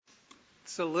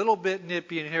It's a little bit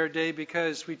nippy in here today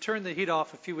because we turned the heat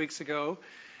off a few weeks ago,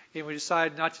 and we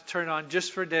decided not to turn it on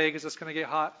just for a day because it's going to get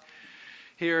hot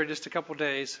here in just a couple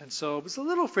days. And so it's a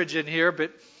little frigid in here,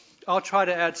 but I'll try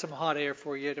to add some hot air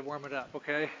for you to warm it up,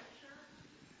 okay?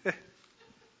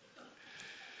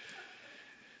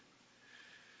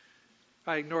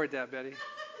 I ignored that, Betty.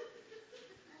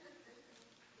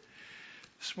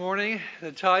 This morning,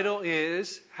 the title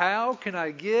is, How Can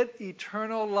I Get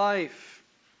Eternal Life?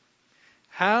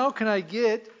 How can I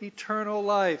get eternal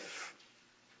life?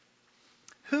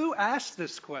 Who asked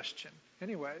this question,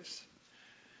 anyways?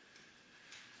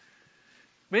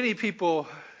 Many people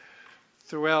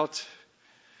throughout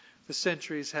the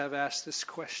centuries have asked this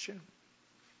question.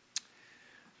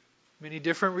 Many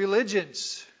different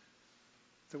religions,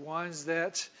 the ones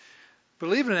that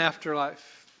believe in an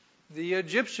afterlife. The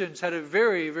Egyptians had a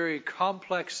very, very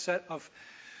complex set of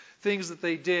things that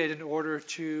they did in order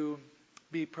to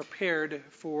be prepared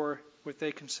for what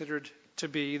they considered to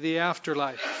be the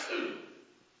afterlife.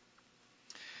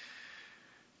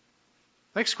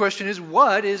 Next question is,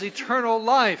 what is eternal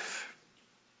life?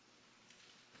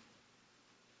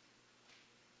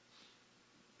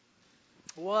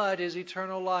 What is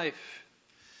eternal life?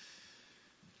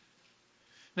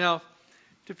 Now,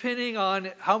 depending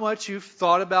on how much you've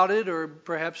thought about it or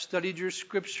perhaps studied your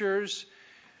scriptures,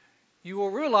 you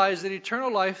will realize that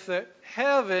eternal life, that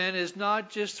heaven is not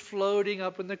just floating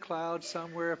up in the clouds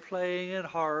somewhere playing a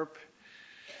harp.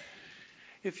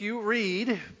 If you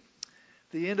read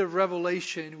the end of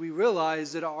Revelation, we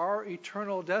realize that our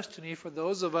eternal destiny for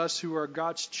those of us who are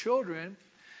God's children,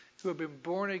 who have been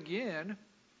born again,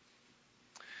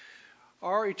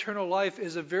 our eternal life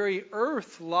is a very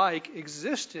earth-like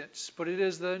existence, but it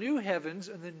is the new heavens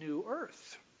and the new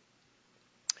earth.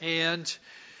 And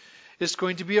it's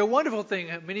going to be a wonderful thing.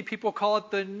 Many people call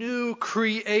it the new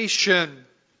creation.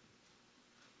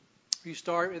 We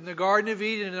start in the Garden of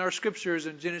Eden in our scriptures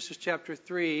in Genesis chapter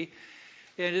 3.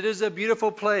 And it is a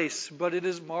beautiful place, but it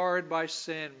is marred by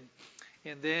sin.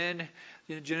 And then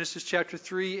in Genesis chapter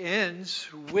 3 ends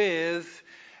with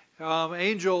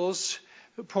angels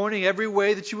pointing every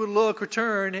way that you would look or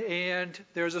turn, and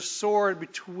there's a sword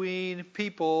between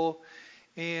people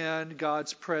and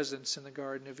God's presence in the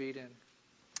Garden of Eden.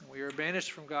 We are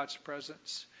banished from God's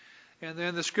presence. And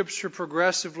then the scripture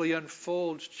progressively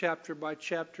unfolds chapter by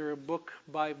chapter, book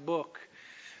by book,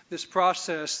 this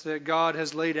process that God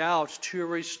has laid out to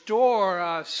restore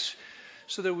us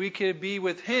so that we can be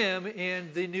with Him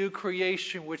in the new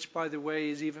creation, which, by the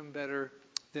way, is even better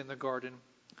than the Garden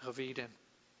of Eden.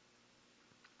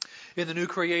 In the new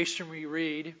creation, we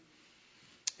read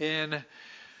in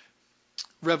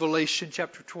Revelation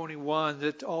chapter 21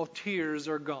 that all tears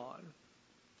are gone.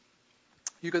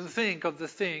 You can think of the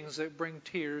things that bring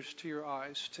tears to your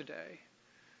eyes today.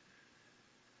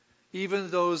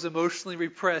 Even those emotionally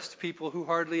repressed people who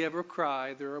hardly ever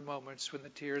cry, there are moments when the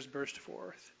tears burst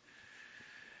forth.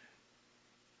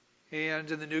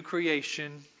 And in the new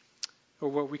creation, or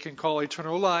what we can call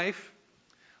eternal life,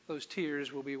 those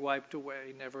tears will be wiped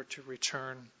away, never to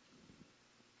return.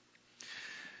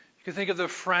 You can think of the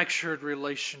fractured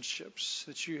relationships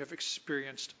that you have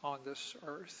experienced on this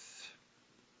earth.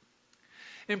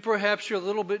 And perhaps you're a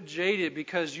little bit jaded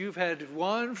because you've had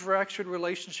one fractured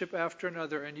relationship after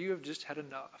another and you have just had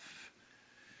enough.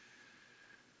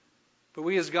 But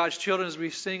we as God's children, as we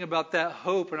sing about that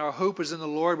hope, and our hope is in the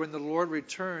Lord, when the Lord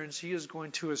returns, He is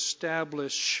going to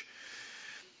establish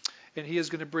and He is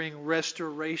going to bring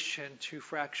restoration to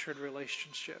fractured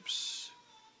relationships.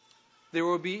 There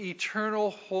will be eternal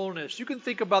wholeness. You can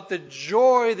think about the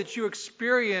joy that you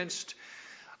experienced.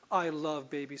 I love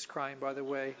babies crying, by the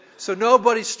way. So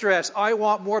nobody stress. I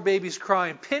want more babies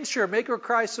crying. Pinch her, make her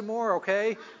cry some more,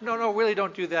 okay? No, really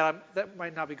don't do that. That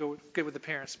might not be good with the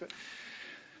parents. But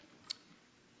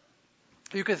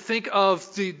you can think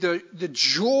of the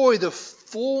joy, the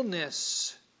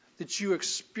fullness that you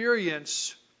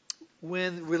experience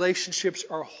when relationships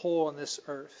are whole on this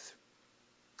earth.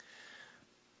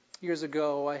 Years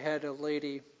ago, I had a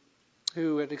lady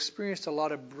who had experienced a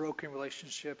lot of broken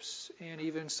relationships and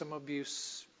even some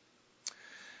abuse.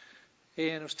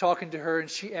 And I was talking to her, and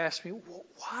she asked me, well,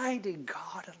 why did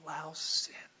God allow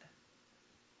sin?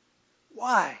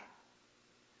 Why?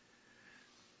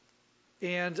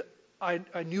 And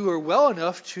I knew her well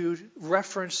enough to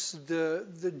reference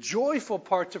the joyful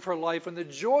parts of her life and the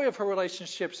joy of her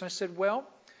relationships. And I said, well,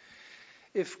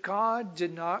 if God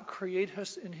did not create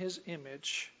us in His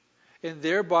image, and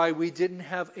thereby we didn't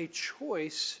have a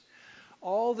choice,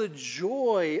 all the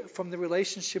joy from the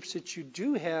relationships that you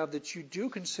do have, that you do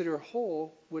consider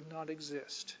whole, would not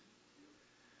exist.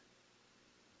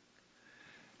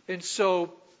 And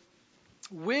so,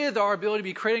 with our ability to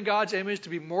be created in God's image, to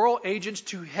be moral agents,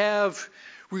 to have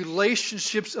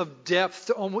relationships of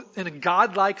depth in a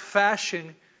godlike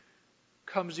fashion,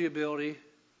 comes the ability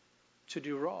to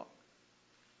do wrong.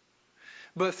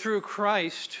 But through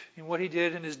Christ and what He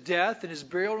did in His death and His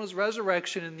burial and His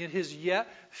resurrection and in His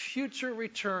yet future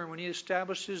return when He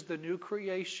establishes the new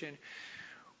creation,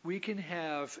 we can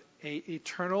have an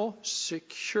eternal,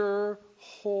 secure,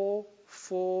 whole,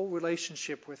 full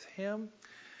relationship with Him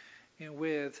and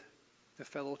with the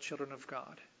fellow children of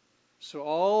God. So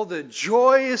all the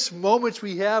joyous moments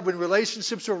we have when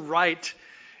relationships are right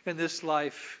in this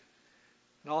life,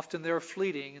 and often they're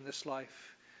fleeting in this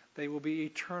life, they will be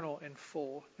eternal and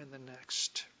full in the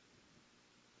next.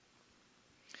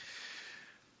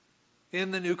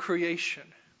 In the new creation,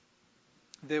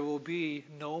 there will be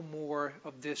no more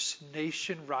of this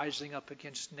nation rising up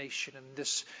against nation and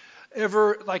this the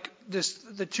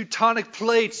tectonic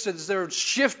plates as they're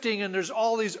shifting, and there's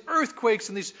all these earthquakes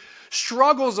and these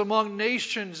struggles among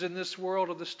nations in this world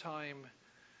of this time.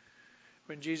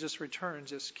 When Jesus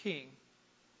returns as King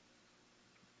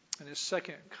in His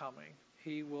second coming,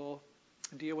 He will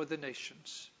deal with the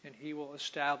nations and He will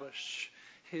establish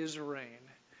His reign.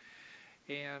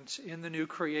 And in the new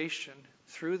creation,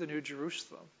 through the new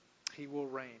Jerusalem, He will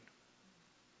reign.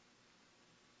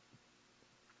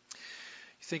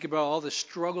 Think about all the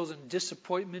struggles and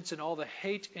disappointments and all the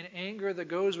hate and anger that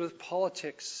goes with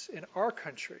politics in our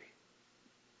country.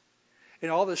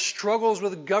 And all the struggles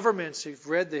with governments.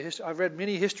 I've read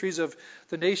many histories of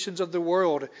the nations of the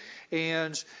world.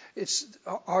 And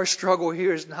our struggle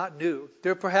here is not new.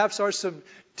 There perhaps are some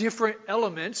different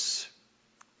elements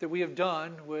that we have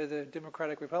done with the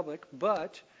Democratic Republic.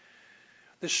 But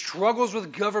the struggles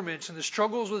with governments and the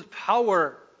struggles with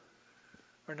power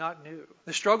are not new.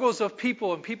 The struggles of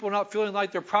people and people not feeling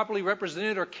like they're properly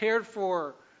represented or cared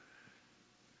for,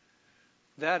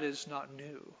 that is not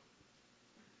new.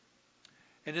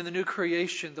 And in the new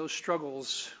creation, those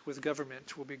struggles with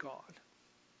government will be gone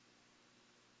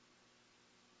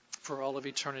for all of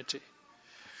eternity.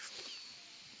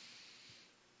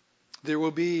 There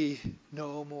will be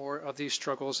no more of these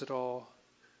struggles at all.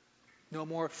 No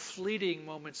more fleeting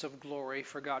moments of glory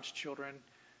for God's children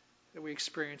that we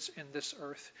experience in this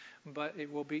earth, but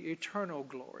it will be eternal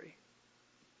glory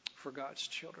for God's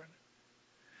children.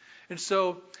 And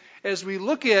so, as we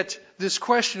look at this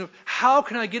question of how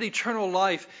can I get eternal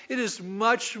life, it is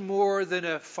much more than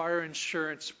a fire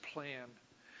insurance plan.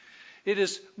 It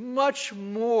is much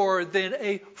more than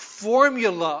a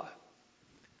formula.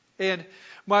 And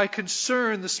my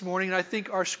concern this morning, and I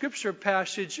think our scripture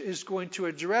passage is going to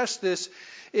address this,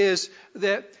 is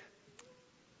that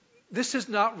this is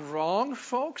not wrong,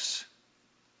 folks.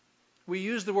 We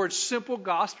use the word simple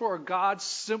gospel or God's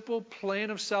simple plan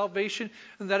of salvation,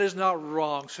 and that is not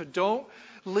wrong. So don't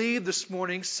leave this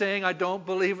morning saying, I don't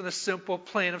believe in the simple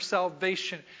plan of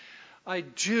salvation. I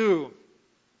do.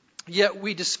 Yet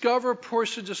we discover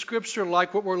portions of Scripture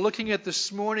like what we're looking at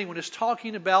this morning when it's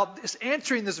talking about, it's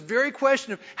answering this very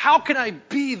question of how can I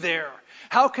be there?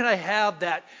 How can I have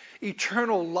that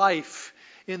eternal life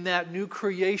in that new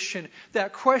creation?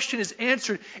 That question is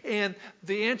answered, and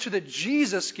the answer that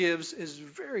Jesus gives is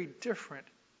very different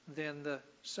than the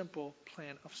simple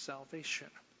plan of salvation.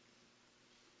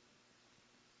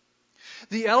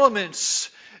 The elements,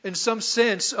 in some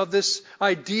sense, of this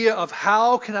idea of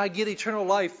how can I get eternal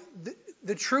life,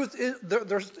 the truth is,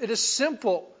 it is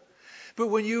simple. But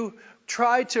when you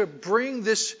try to bring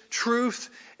this truth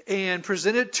and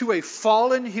present it to a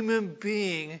fallen human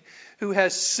being who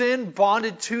has sin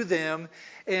bonded to them,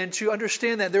 and to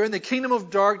understand that they're in the kingdom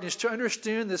of darkness, to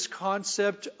understand this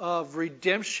concept of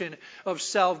redemption, of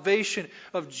salvation,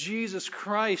 of Jesus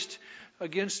Christ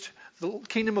against the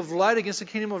kingdom of light, against the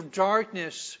kingdom of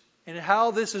darkness, and how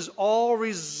this is all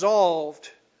resolved,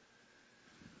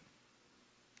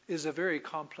 is a very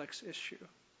complex issue.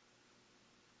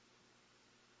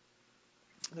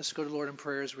 Let's go to the Lord in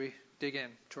prayer as we dig in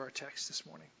to our text this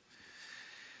morning.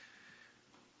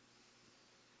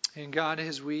 And God,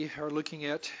 as we are looking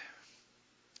at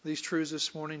these truths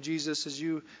this morning, Jesus, as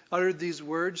you uttered these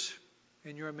words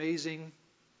in your amazing,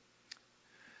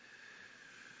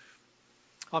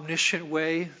 omniscient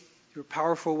way, your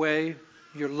powerful way,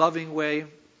 your loving way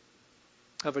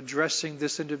of addressing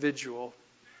this individual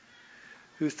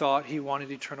who thought he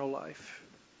wanted eternal life.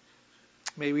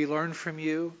 May we learn from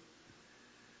you.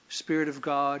 Spirit of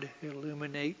God,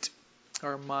 illuminate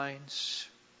our minds.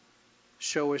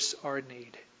 Show us our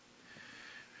need.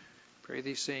 Pray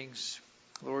these things,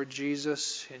 Lord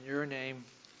Jesus, in your name.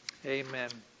 Amen.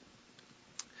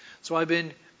 So I've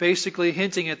been basically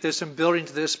hinting at this and building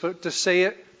to this, but to say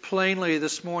it plainly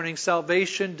this morning,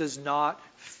 salvation does not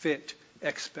fit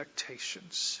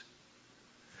expectations.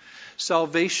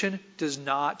 Salvation does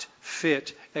not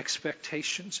fit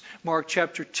expectations. Mark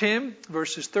chapter 10,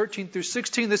 verses 13 through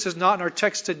 16. This is not in our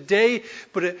text today,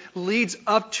 but it leads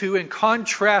up to and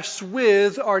contrasts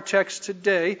with our text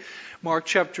today. Mark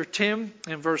chapter 10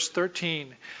 and verse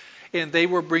 13. And they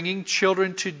were bringing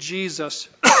children to Jesus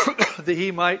that he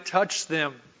might touch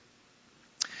them.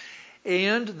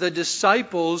 And the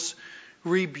disciples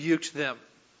rebuked them.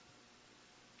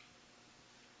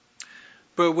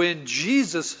 But when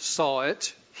Jesus saw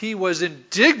it, he was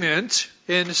indignant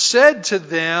and said to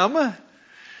them,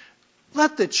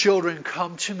 "Let the children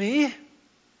come to me.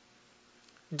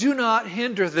 Do not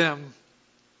hinder them.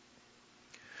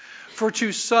 For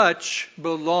to such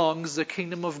belongs the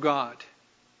kingdom of God.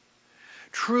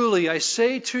 Truly, I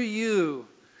say to you,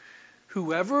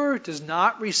 whoever does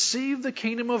not receive the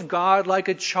kingdom of God like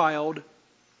a child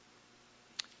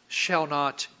shall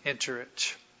not enter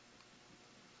it."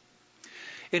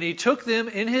 And he took them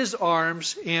in his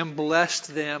arms and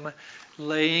blessed them,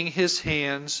 laying his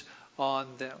hands on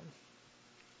them.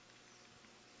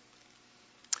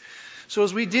 So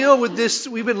as we deal with this,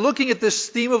 we've been looking at this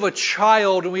theme of a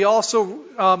child, and we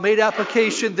also made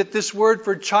application that this word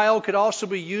for child could also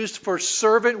be used for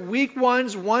servant. Weak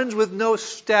ones, ones with no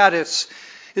status,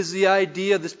 is the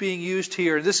idea that's being used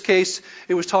here. In this case,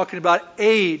 it was talking about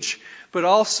age, but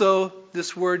also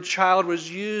this word child was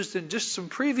used in just some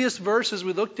previous verses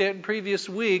we looked at in previous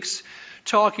weeks,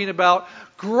 talking about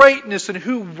greatness and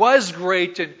who was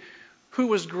great and who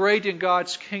was great in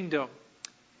God's kingdom.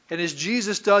 And as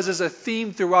Jesus does as a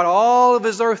theme throughout all of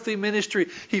his earthly ministry,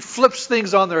 he flips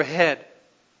things on their head.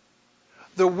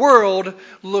 The world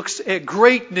looks at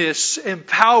greatness and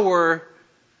power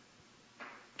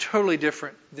totally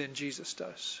different than Jesus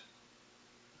does.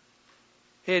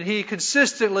 And he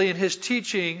consistently in his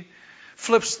teaching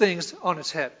flips things on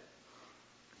its head.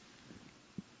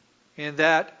 And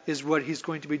that is what he's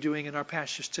going to be doing in our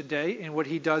passage today and what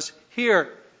he does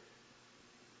here.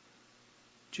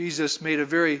 Jesus made a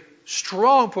very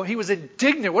strong point. He was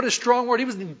indignant. What a strong word. He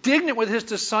was indignant with his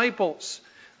disciples.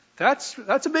 That's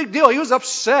a big deal. He was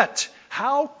upset.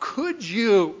 How could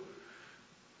you?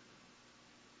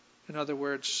 In other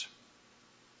words,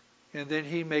 and then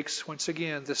he makes, once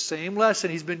again, the same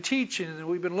lesson he's been teaching and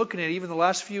we've been looking at even the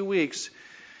last few weeks.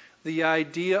 The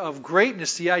idea of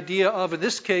greatness, the idea of, in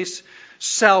this case,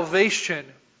 salvation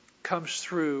comes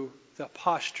through the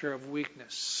posture of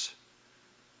weakness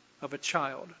of a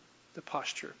child, the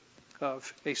posture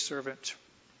of a servant.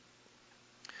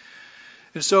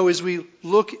 And so as we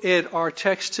look at our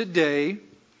text today,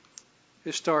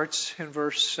 it starts in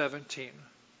verse 17.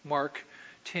 Mark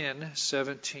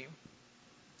 10:17.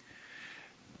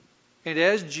 And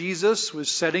as Jesus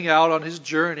was setting out on his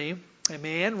journey, a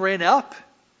man ran up,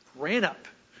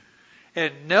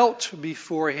 and knelt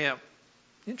before him.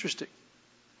 Interesting.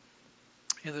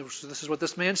 And this is what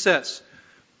this man says.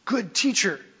 "Good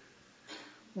teacher,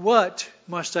 what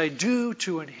must I do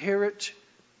to inherit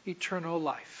eternal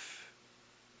life?"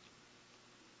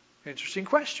 Interesting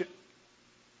question.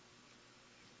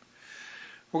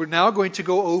 We're now going to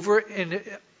go over,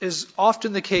 and is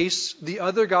often the case, the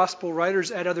other gospel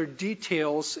writers add other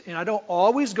details. And I don't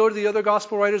always go to the other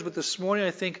gospel writers, but this morning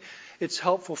I think it's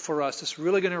helpful for us. It's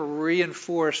really going to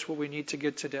reinforce what we need to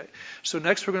get today. So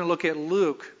next we're going to look at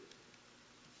Luke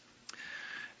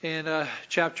in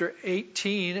chapter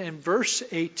 18 and verse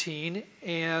 18.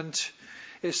 And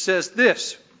it says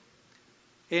this,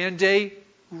 "And a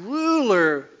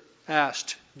ruler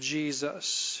asked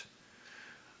Jesus,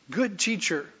 'Good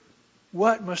teacher,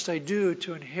 what must I do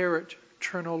to inherit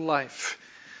eternal life?'"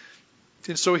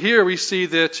 And so here we see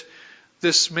that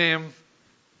this man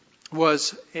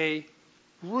was a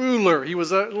ruler. He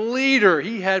was a leader.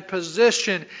 He had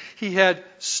position. He had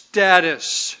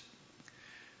status.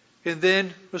 And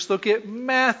then let's look at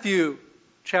Matthew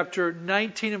chapter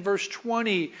 19 and verse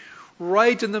 20.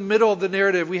 Right in the middle of the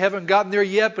narrative. We haven't gotten there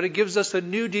yet, but it gives us a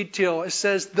new detail. It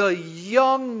says, "The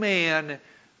young man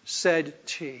said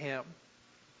to him."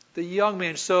 The young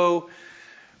man. So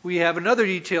we have another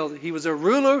detail. He was a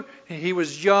ruler and he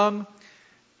was young.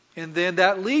 And then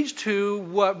that leads to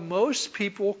what most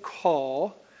people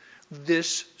call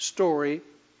this story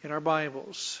in our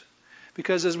Bibles.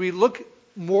 Because as we look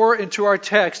more into our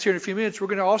text here in a few minutes, we're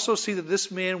going to also see that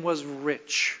this man was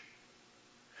rich.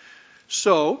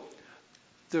 So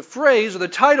the phrase or the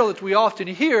title that we often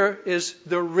hear is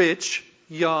the rich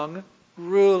young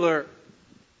ruler.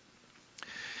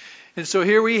 And so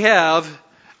here we have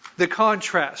the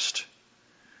contrast.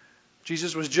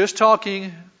 Jesus was just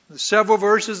talking several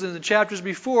verses in the chapters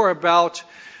before about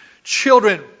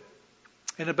children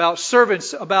and about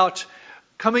servants, about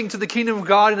coming to the kingdom of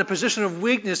God in a position of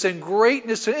weakness, and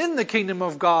greatness in the kingdom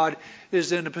of God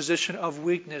is in a position of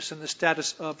weakness, in the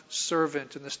status of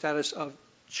servant, in the status of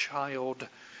child.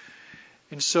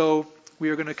 And so we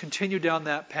are going to continue down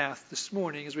that path this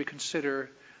morning as we consider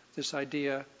this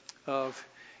idea of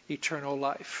eternal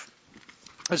life.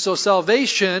 And so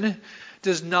salvation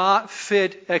does not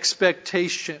fit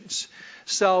expectations.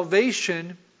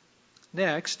 Salvation,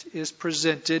 next, is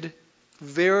presented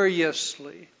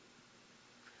variously.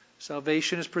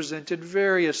 Salvation is presented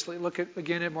variously. Look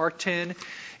again at Mark 10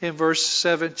 in verse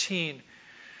 17.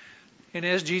 And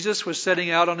as Jesus was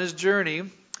setting out on his journey,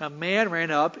 a man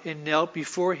ran up and knelt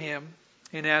before him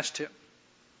and asked him,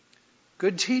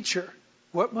 "Good teacher,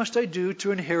 what must I do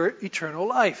to inherit eternal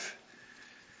life?"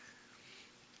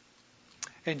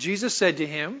 And Jesus said to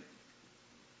him,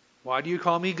 "Why do you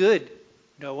call me good?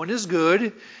 No one is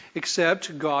good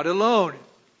except God alone.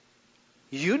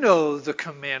 You know the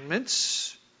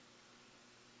commandments."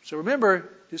 So remember,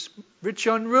 this rich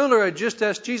young ruler had just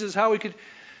asked Jesus how he could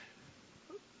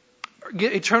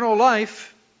get eternal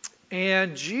life.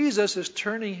 And Jesus is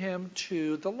turning him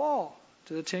to the law,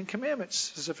 to the Ten Commandments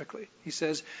specifically. He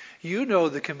says, "You know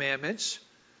the commandments.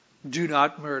 Do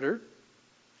not murder.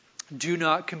 Do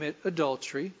not commit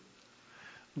adultery.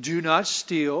 Do not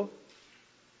steal.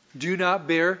 Do not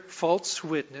bear false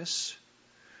witness.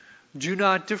 Do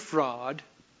not defraud.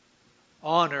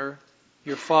 Honor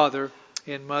your father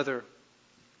and mother."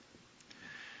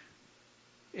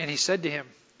 And he said to him,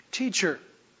 "Teacher,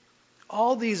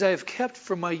 all these I have kept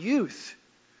from my youth."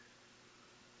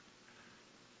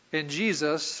 And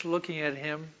Jesus, looking at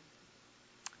him,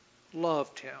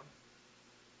 loved him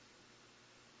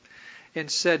and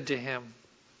said to him,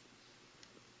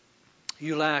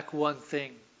 "You lack one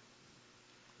thing.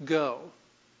 Go,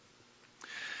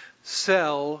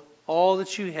 sell all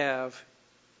that you have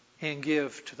and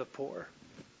give to the poor,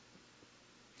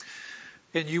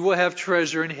 and you will have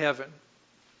treasure in heaven.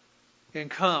 And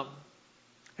come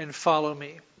and follow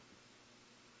me."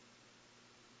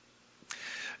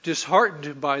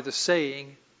 Disheartened by the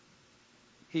saying,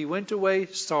 he went away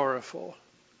sorrowful,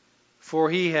 for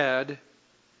he had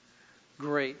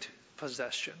great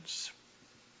possessions.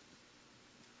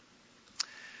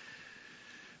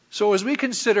 So as we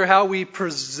consider how we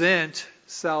present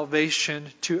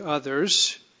salvation to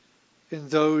others and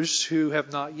those who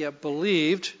have not yet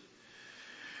believed,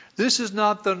 this is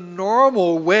not the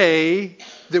normal way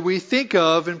that we think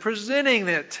of in presenting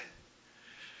it.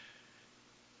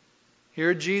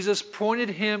 Here Jesus pointed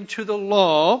him to the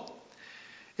law,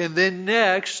 and then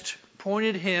next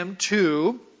pointed him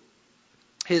to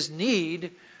his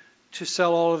need to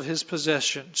sell all of his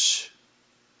possessions.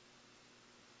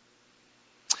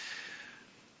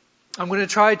 I'm going to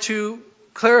try to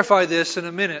clarify this in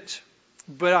a minute,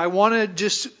 but I want to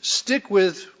just stick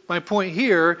with my point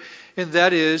here, and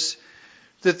that is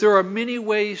that there are many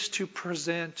ways to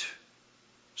present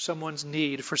someone's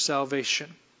need for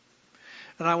salvation.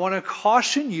 And I want to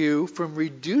caution you from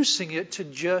reducing it to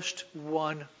just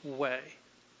one way.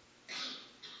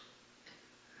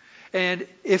 And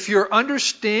if your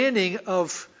understanding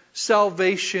of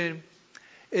salvation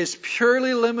is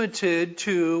purely limited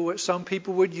to what some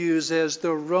people would use as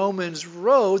the Romans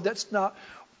road, that's not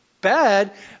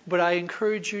bad, but I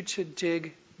encourage you to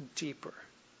dig deeper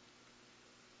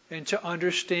and to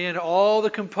understand all the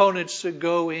components that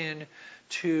go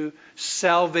into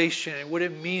salvation and what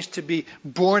it means to be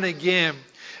born again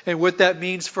and what that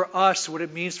means for us, what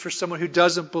it means for someone who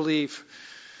doesn't believe.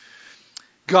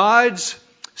 God's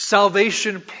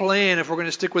salvation plan, if we're going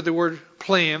to stick with the word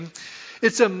plan,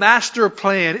 it's a master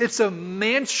plan. It's a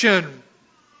mansion.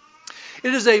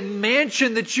 It is a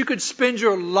mansion that you could spend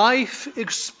your life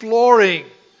exploring.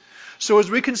 So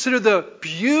as we consider the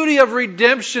beauty of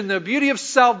redemption, the beauty of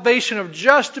salvation, of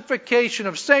justification,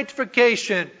 of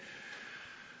sanctification,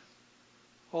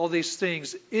 all these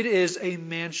things, it is a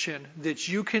mansion that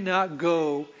you cannot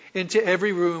go into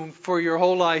every room for your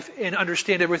whole life and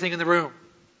understand everything in the room.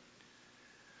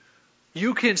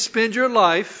 You can spend your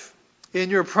life in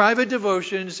your private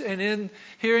devotions and in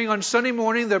hearing on Sunday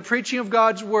morning the preaching of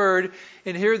God's Word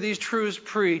and hear these truths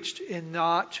preached and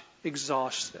not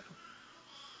exhaust them.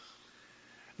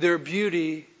 Their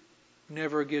beauty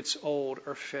never gets old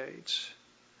or fades.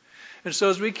 And so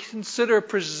as we consider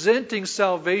presenting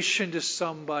salvation to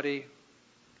somebody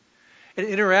and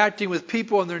interacting with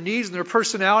people and their needs and their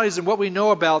personalities and what we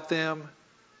know about them,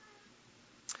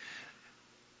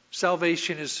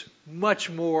 salvation is much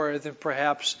more than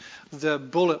perhaps the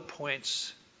bullet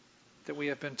points that we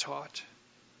have been taught.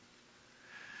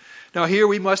 Now here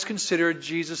we must consider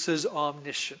Jesus'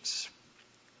 omniscience.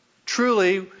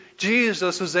 Truly,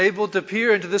 Jesus was able to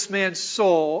peer into this man's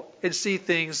soul and see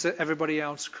things that everybody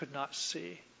else could not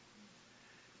see.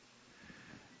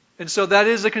 And so that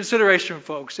is a consideration,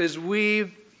 folks, as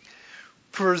we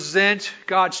present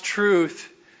God's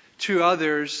truth to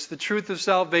others, the truth of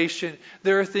salvation,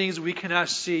 there are things we cannot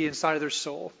see inside of their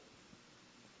soul.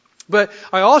 But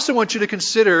I also want you to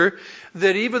consider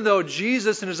that even though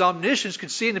Jesus in his omniscience could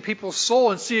see into people's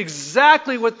soul and see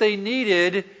exactly what they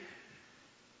needed,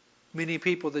 many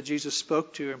people that Jesus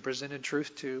spoke to and presented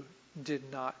truth to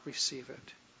did not receive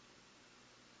it.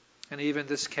 And even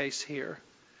this case here,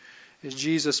 as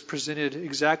Jesus presented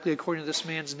exactly according to this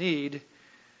man's need,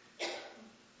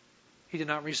 he did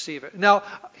not receive it. Now,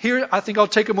 here I think I'll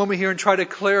take a moment here and try to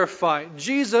clarify.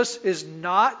 Jesus is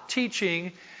not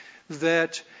teaching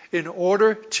that in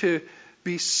order to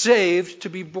be saved, to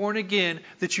be born again,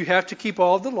 that you have to keep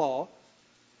all of the law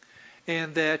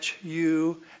and that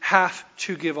you have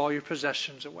to give all your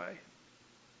possessions away.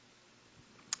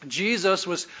 Jesus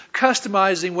was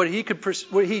customizing what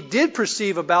he did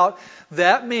perceive about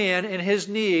that man and his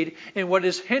need and what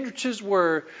his hindrances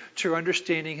were to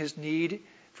understanding his need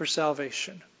for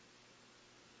salvation.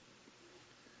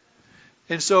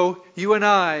 And so you and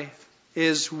I,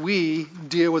 as we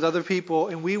deal with other people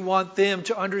and we want them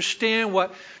to understand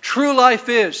what true life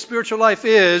is, spiritual life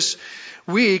is,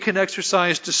 we can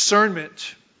exercise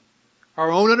discernment. Our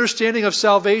own understanding of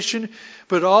salvation,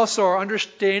 but also our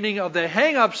understanding of the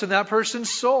hang-ups in that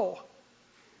person's soul.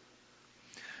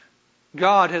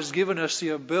 God has given us the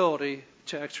ability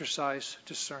to exercise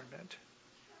discernment,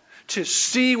 to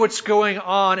see what's going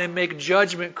on and make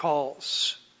judgment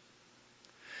calls.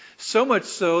 So much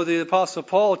so, the Apostle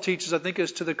Paul teaches, I think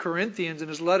it's to the Corinthians in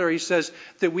his letter, he says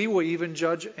that we will even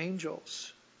judge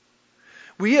angels.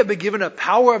 We have been given a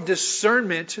power of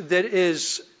discernment that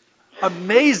is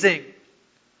amazing.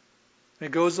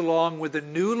 It goes along with the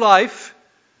new life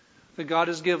that God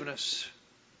has given us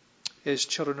as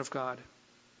children of God.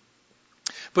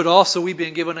 But also we've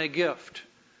been given a gift.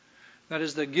 That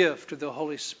is the gift of the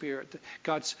Holy Spirit.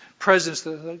 God's presence,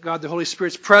 the Holy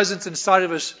Spirit's presence inside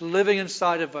of us, living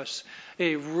inside of us.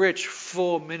 A rich,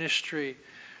 full ministry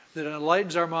that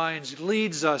enlightens our minds,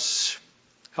 leads us,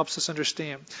 helps us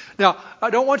understand. Now,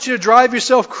 I don't want you to drive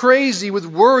yourself crazy with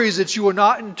worries that you will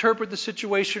not interpret the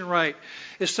situation right.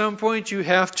 At some point, you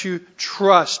have to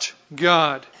trust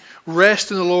God.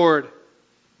 Rest in the Lord.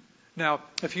 Now,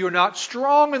 if you are not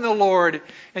strong in the Lord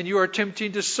and you are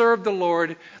attempting to serve the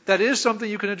Lord, that is something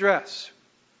you can address.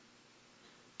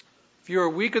 If you are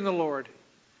weak in the Lord,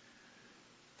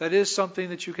 that is something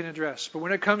that you can address. But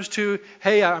when it comes to,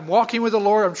 hey, I'm walking with the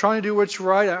Lord, I'm trying to do what's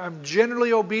right, I'm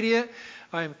generally obedient,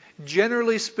 I'm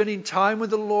generally spending time with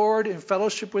the Lord in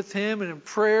fellowship with Him and in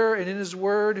prayer and in His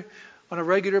Word on a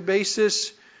regular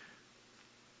basis,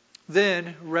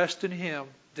 then rest in Him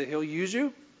that He'll use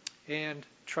you and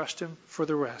trust Him for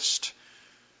the rest.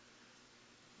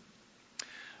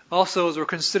 Also, as we're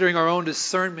considering our own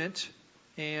discernment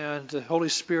and the Holy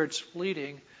Spirit's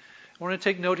leading, I want to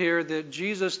take note here that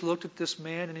Jesus looked at this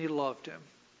man and He loved him.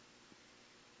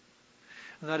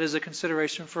 And that is a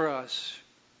consideration for us.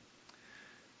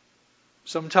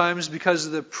 Sometimes because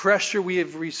of the pressure we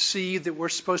have received that we're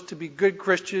supposed to be good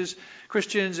Christians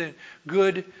and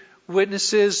good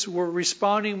witnesses, we're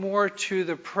responding more to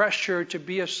the pressure to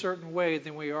be a certain way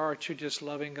than we are to just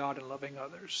loving God and loving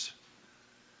others.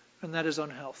 And that is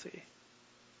unhealthy.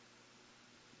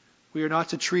 We are not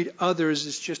to treat others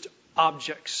as just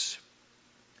objects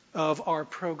of our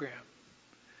program.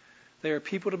 They are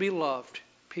people to be loved,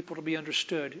 people to be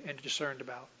understood and discerned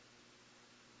about.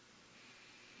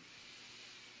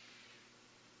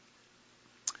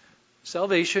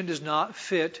 Salvation does not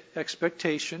fit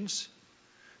expectations.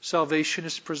 Salvation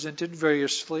is presented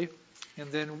variously.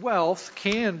 And then wealth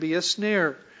can be a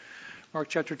snare. Mark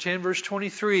chapter 10, verse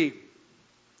 23.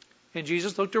 And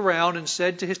Jesus looked around and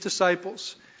said to His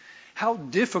disciples, "How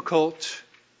difficult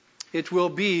it will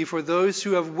be for those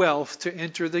who have wealth to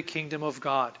enter the kingdom of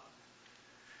God."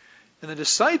 And the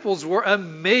disciples were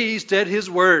amazed at His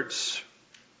words.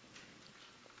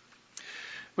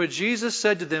 But Jesus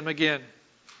said to them again,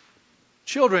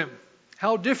 "Children,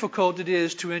 how difficult it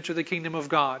is to enter the kingdom of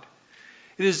God.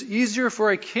 It is easier for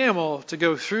a camel to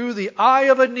go through the eye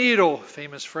of a needle,"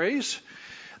 famous phrase,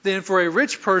 "than for a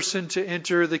rich person to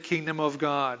enter the kingdom of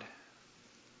God."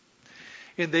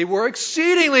 And they were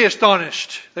exceedingly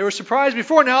astonished. They were surprised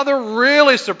before, now they're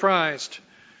really surprised.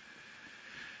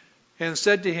 And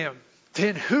said to Him,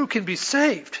 "Then who can be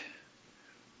saved?"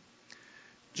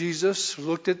 Jesus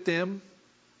looked at them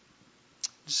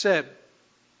and said,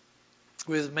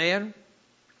 With man,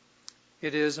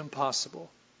 it is impossible,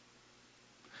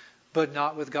 but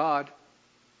not with God.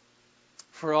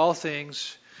 For all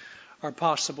things are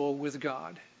possible with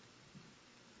God.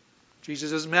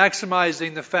 Jesus is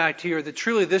maximizing the fact here that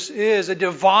truly this is a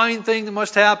divine thing that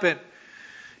must happen.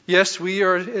 Yes, we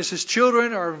are, as His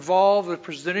children, are involved with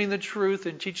presenting the truth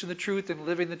and teaching the truth and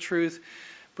living the truth,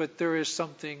 but there is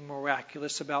something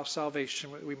miraculous about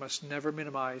salvation we must never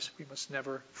minimize, we must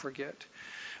never forget.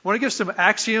 I want to give some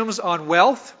axioms on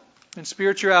wealth and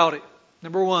spirituality.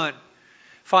 Number one,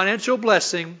 financial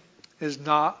blessing is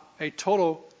not a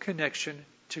total connection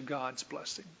to God's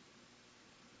blessing.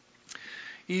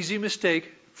 Easy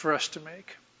mistake for us to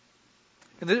make.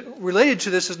 And related to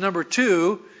this is number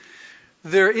two,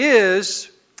 there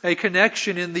is a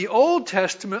connection in the Old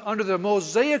Testament under the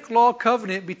Mosaic Law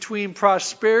covenant between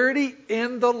prosperity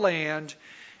in the land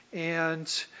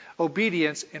and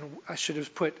obedience, and I should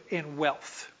have put in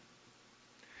wealth.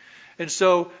 And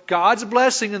so God's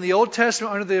blessing in the Old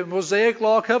Testament under the Mosaic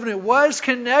Law covenant was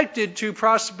connected to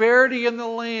prosperity in the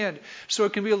land. So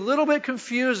it can be a little bit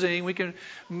confusing. We can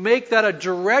make that a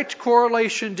direct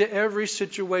correlation to every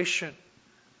situation.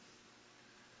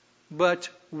 But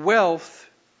wealth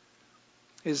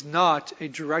is not a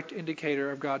direct indicator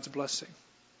of God's blessing.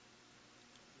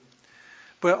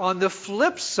 But on the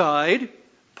flip side,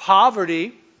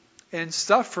 poverty and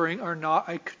suffering are not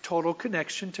a total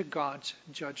connection to God's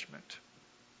judgment.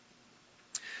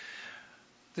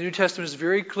 The New Testament is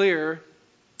very clear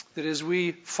that as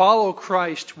we follow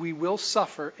Christ, we will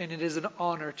suffer, and it is an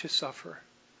honor to suffer.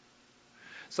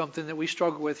 Something that we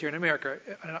struggle with here in America.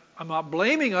 I'm not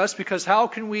blaming us, because how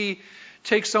can we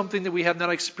take something that we have not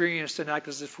experienced and act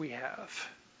as if we have?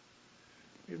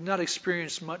 We've not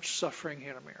experienced much suffering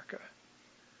here in America.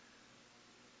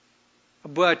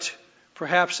 But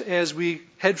perhaps as we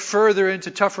head further into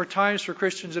tougher times for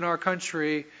Christians in our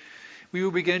country, we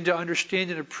will begin to understand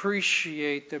and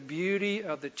appreciate the beauty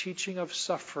of the teaching of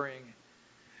suffering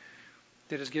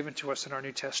that is given to us in our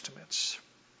New Testaments.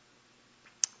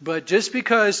 But just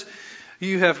because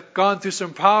you have gone through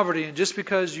some poverty and just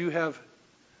because you have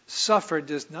suffered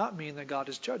does not mean that God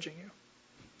is judging you.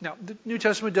 Now, the New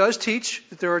Testament does teach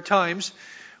that there are times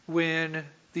when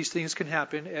these things can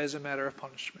happen as a matter of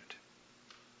punishment.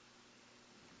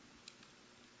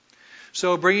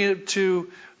 So bringing it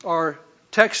to our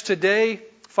text today,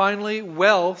 finally,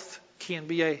 wealth can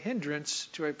be a hindrance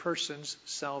to a person's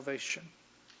salvation.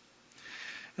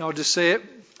 And I'll just say it.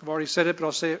 I've already said it, but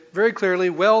I'll say it very clearly.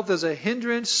 Wealth is a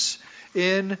hindrance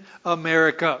in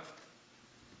America.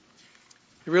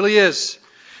 It really is.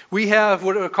 We have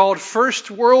what are called first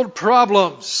world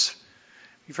problems.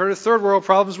 You've heard of third world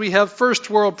problems. We have first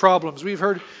world problems. We've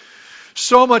heard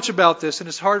so much about this, and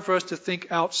it's hard for us to think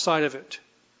outside of it.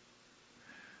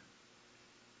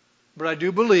 But I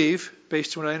do believe,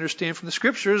 based on what I understand from the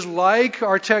Scriptures, like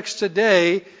our text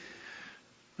today,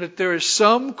 that there is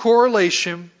some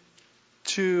correlation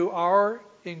to our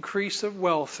increase of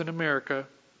wealth in America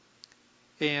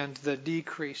and the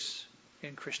decrease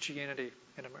in Christianity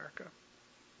in America,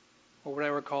 or what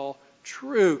I would call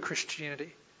true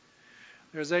Christianity.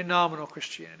 There's a nominal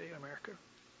Christianity in America,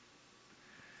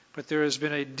 but there has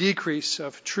been a decrease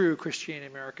of true Christianity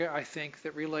in America, I think,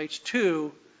 that relates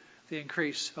to the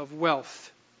increase of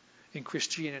wealth in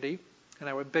Christianity, and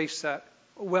I would base that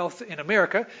wealth in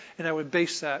America, and I would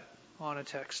base that on a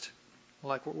text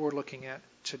like what we're looking at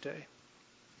today.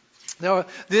 Now,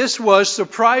 this was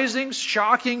surprising,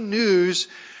 shocking news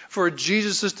for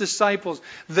Jesus' disciples.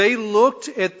 They looked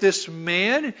at this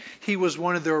man. He was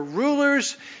one of their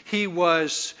rulers. He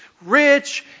was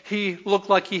rich. He looked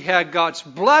like he had God's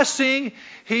blessing.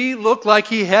 He looked like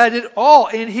he had it all.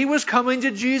 And he was coming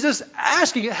to Jesus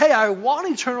asking, hey, I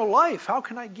want eternal life. How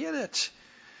can I get it?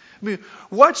 I mean,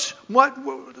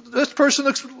 this person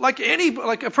looks like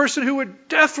a person who would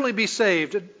definitely be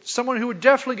saved, someone who would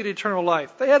definitely get eternal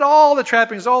life. They had all the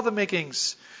trappings, all the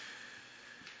makings.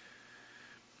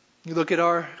 You look at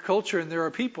our culture, and there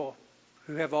are people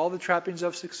who have all the trappings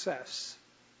of success,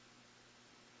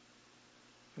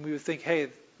 and we would think, hey,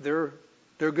 they're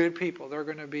good people. They're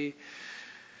going to be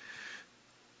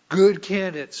good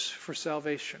candidates for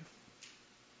salvation.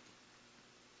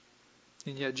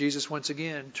 And yet Jesus once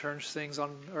again turns things on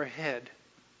our head.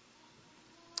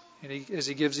 And as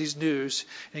he gives these news,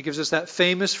 and he gives us that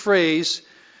famous phrase,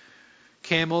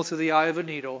 camel to the eye of a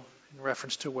needle, in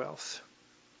reference to wealth.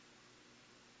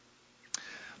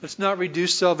 Let's not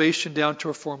reduce salvation down to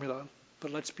a formula,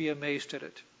 but let's be amazed at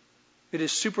it. It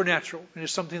is supernatural. It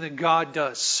is something that God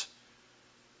does.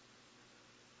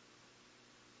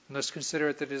 And let's consider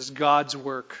it that it is God's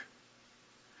work.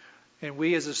 And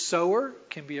we as a sower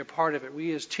can be a part of it.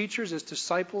 We as teachers, as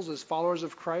disciples, as followers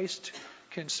of Christ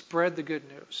can spread the good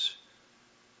news.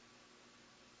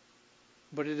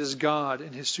 But it is God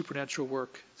and His supernatural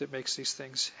work that makes these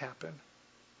things happen.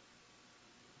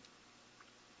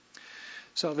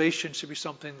 Salvation should be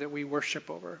something that we worship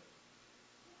over.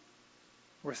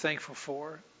 We're thankful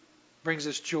for. Brings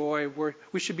us joy.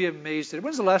 We should be amazed at it.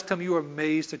 When's the last time you were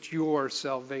amazed at your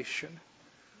salvation?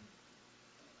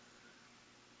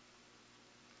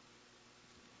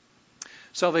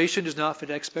 Salvation does not fit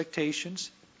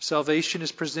expectations. Salvation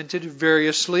is presented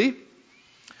variously.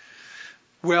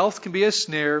 Wealth can be a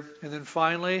snare. And then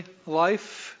finally,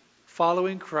 life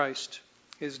following Christ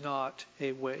is not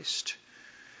a waste.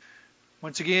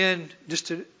 Once again,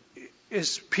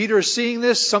 as Peter is seeing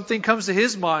this, something comes to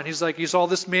his mind. He's like, he saw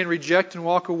this man reject and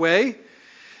walk away.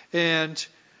 And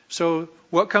so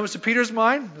what comes to Peter's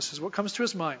mind? This is what comes to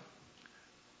his mind.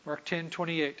 Mark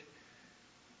 10:28.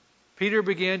 Peter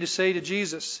began to say to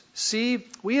Jesus, "See,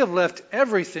 we have left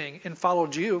everything and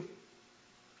followed you."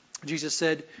 Jesus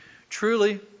said,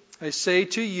 "Truly, I say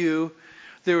to you,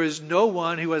 there is no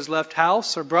one who has left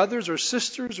house or brothers or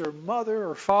sisters or mother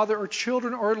or father or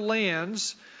children or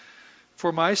lands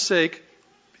for my sake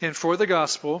and for the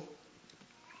gospel,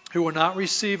 who will not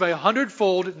receive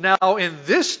 100-fold now in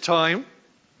this time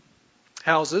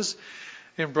houses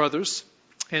and brothers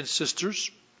and sisters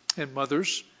and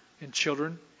mothers and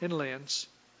children and lands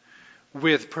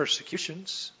with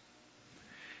persecutions,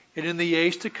 and in the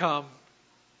age to come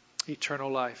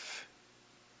eternal life."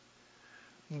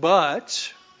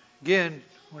 But, again,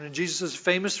 one of Jesus'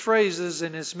 famous phrases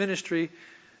in His ministry,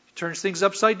 He turns things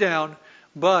upside down,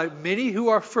 but many who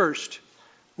are first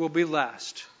will be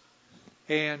last,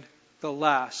 and the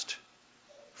last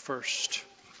first.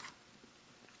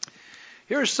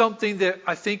 Here's something that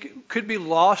I think could be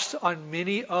lost on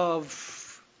many of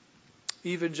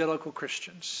evangelical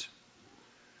Christians,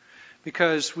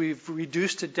 because we've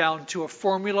reduced it down to a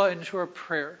formula and to a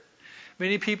prayer.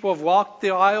 Many people have walked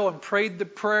the aisle and prayed the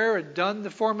prayer and done the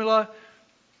formula,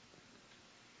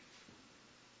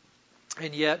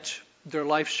 and yet their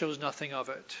life shows nothing of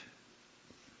it.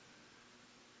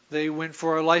 They went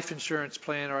for a life insurance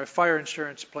plan or a fire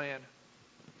insurance plan,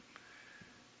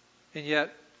 and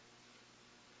yet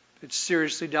it's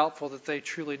seriously doubtful that they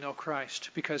truly know Christ,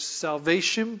 because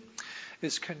salvation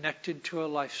is connected to a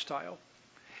lifestyle.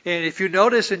 And if you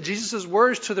notice in Jesus'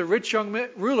 words to the rich young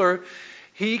ruler,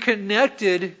 He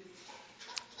connected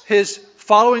his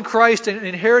following Christ and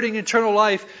inheriting eternal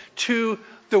life to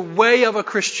the way of a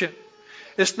Christian.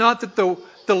 It's not that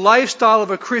the lifestyle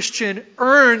of a Christian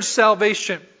earns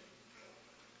salvation.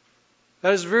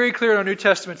 That is very clear in our New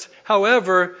Testament.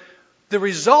 However, the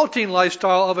resulting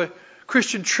lifestyle of a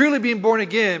Christian truly being born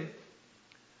again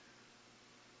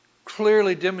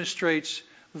clearly demonstrates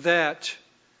that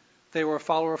they were a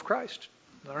follower of Christ.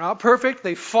 They're not perfect.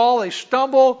 They fall, they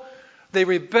stumble, they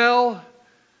rebel.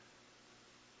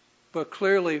 But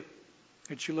clearly,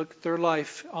 as you look at their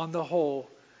life on the whole,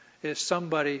 is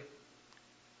somebody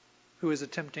who is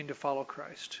attempting to follow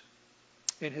Christ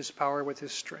in His power with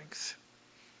His strength.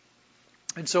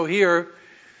 And so here,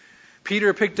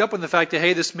 Peter picked up on the fact that,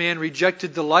 hey, this man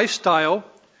rejected the lifestyle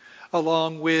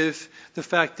along with the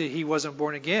fact that he wasn't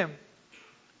born again.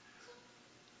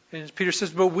 And Peter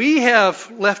says, but we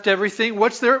have left everything.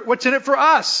 What's in it for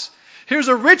us? Here's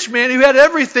a rich man who had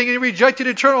everything and he rejected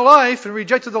eternal life and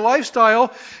rejected the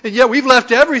lifestyle. And yet we've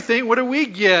left everything. What do we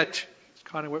get? It's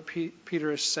kind of what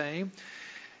Peter is saying.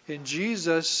 And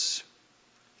Jesus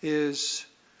is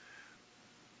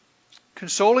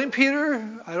consoling Peter.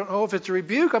 I don't know if it's a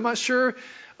rebuke. I'm not sure.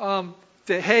 That,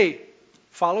 hey,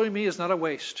 following me is not a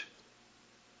waste.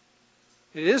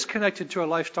 It is connected to a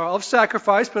lifestyle of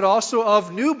sacrifice, but also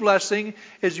of new blessing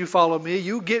as you follow me.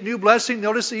 You get new blessing.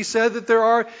 Notice he said that there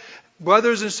are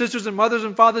brothers and sisters and mothers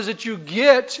and fathers that you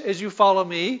get as you follow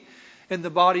me in the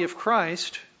body of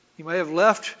Christ. You may have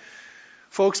left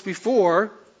folks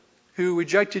before who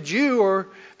rejected you or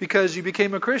because you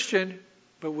became a Christian,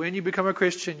 but when you become a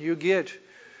Christian, you get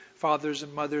fathers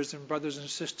and mothers and brothers and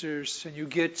sisters, and you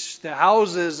get the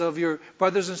houses of your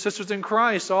brothers and sisters in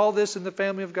Christ. All this in the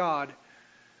family of God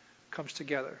comes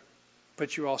together,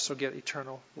 but you also get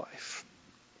eternal life.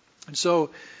 And so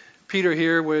Peter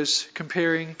here was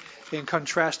comparing and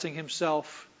contrasting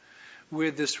himself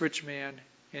with this rich man,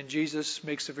 and Jesus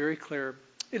makes it very clear,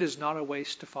 it is not a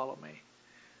waste to follow me.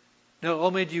 Not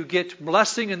only do you get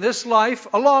blessing in this life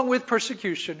along with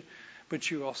persecution, but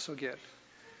you also get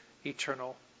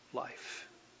eternal life.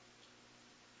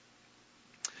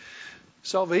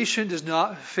 Salvation does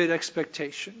not fit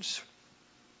expectations.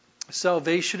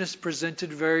 Salvation is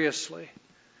presented variously.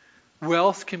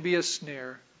 Wealth can be a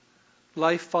snare.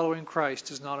 Life following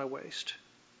Christ is not a waste.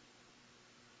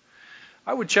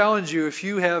 I would challenge you, if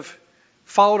you have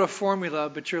followed a formula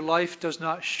but your life does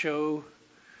not show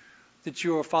that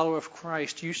you are a follower of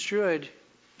Christ, you should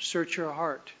search your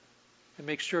heart and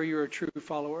make sure you're a true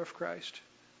follower of Christ.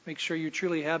 Make sure you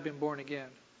truly have been born again.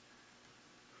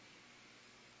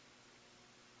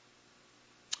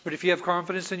 But if you have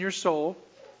confidence in your soul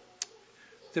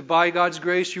that by God's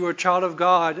grace you are a child of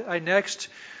God, I next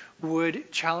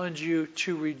would challenge you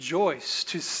to rejoice,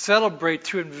 to celebrate,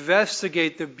 to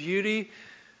investigate the beauty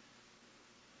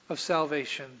of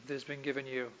salvation that has been given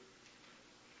you.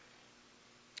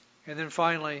 And then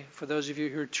finally, for those of you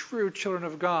who are true children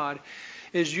of God,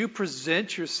 as you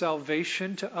present your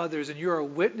salvation to others and you're a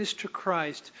witness to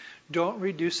Christ, don't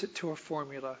reduce it to a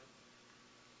formula.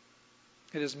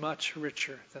 It is much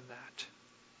richer than that.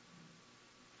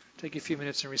 Take a few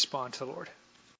minutes and respond to the Lord.